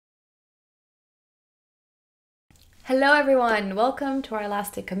Hello everyone, welcome to our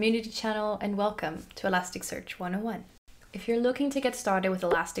Elastic community channel and welcome to Elasticsearch 101. If you're looking to get started with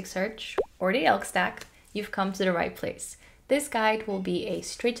Elasticsearch or the Elk stack, you've come to the right place. This guide will be a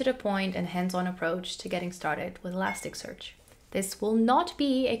straight to the point and hands-on approach to getting started with Elasticsearch. This will not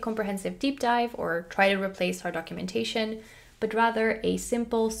be a comprehensive deep dive or try to replace our documentation, but rather a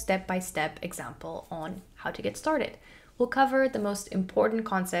simple step-by-step example on how to get started. We'll cover the most important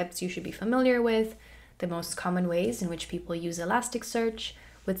concepts you should be familiar with, the most common ways in which people use Elasticsearch,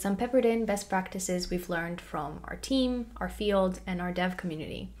 with some peppered in best practices we've learned from our team, our field, and our dev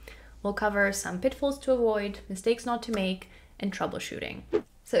community. We'll cover some pitfalls to avoid, mistakes not to make, and troubleshooting.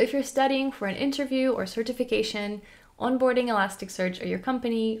 So if you're studying for an interview or certification, onboarding Elasticsearch at your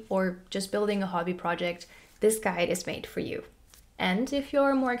company, or just building a hobby project, this guide is made for you. And if you're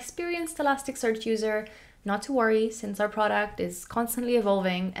a more experienced Elasticsearch user, not to worry, since our product is constantly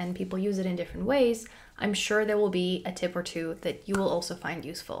evolving and people use it in different ways, I'm sure there will be a tip or two that you will also find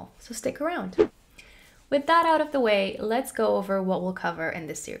useful, so stick around. With that out of the way, let's go over what we'll cover in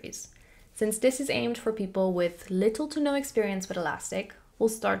this series. Since this is aimed for people with little to no experience with Elastic, we'll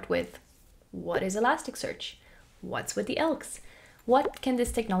start with what is Elasticsearch? What's with the Elks? What can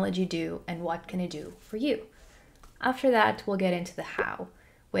this technology do and what can it do for you? After that, we'll get into the how.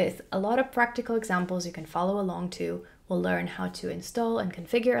 With a lot of practical examples you can follow along to, we'll learn how to install and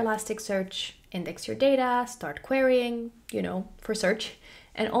configure Elasticsearch, index your data, start querying, for search,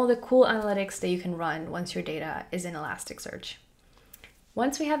 and all the cool analytics that you can run once your data is in Elasticsearch.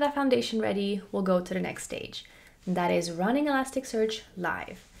 Once we have that foundation ready, we'll go to the next stage, and that is running Elasticsearch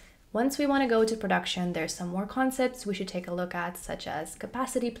live. Once we want to go to production, there's some more concepts we should take a look at, such as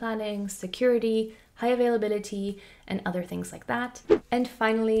capacity planning, security, high availability, and other things like that. And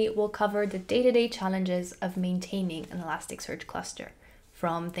finally, we'll cover the day-to-day challenges of maintaining an Elasticsearch cluster,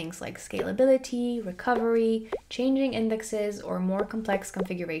 from things like scalability, recovery, changing indexes, or more complex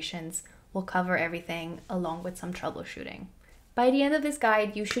configurations. We'll cover everything along with some troubleshooting. By the end of this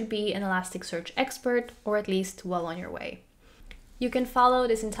guide, you should be an Elasticsearch expert, or at least well on your way. You can follow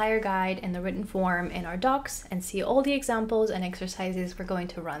this entire guide in the written form in our docs and see all the examples and exercises we're going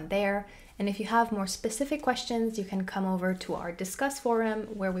to run there. And if you have more specific questions, you can come over to our Discuss forum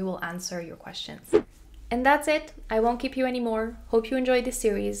where we will answer your questions. And that's it. I won't keep you anymore. Hope you enjoyed this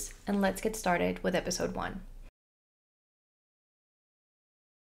series, and let's get started with episode 1.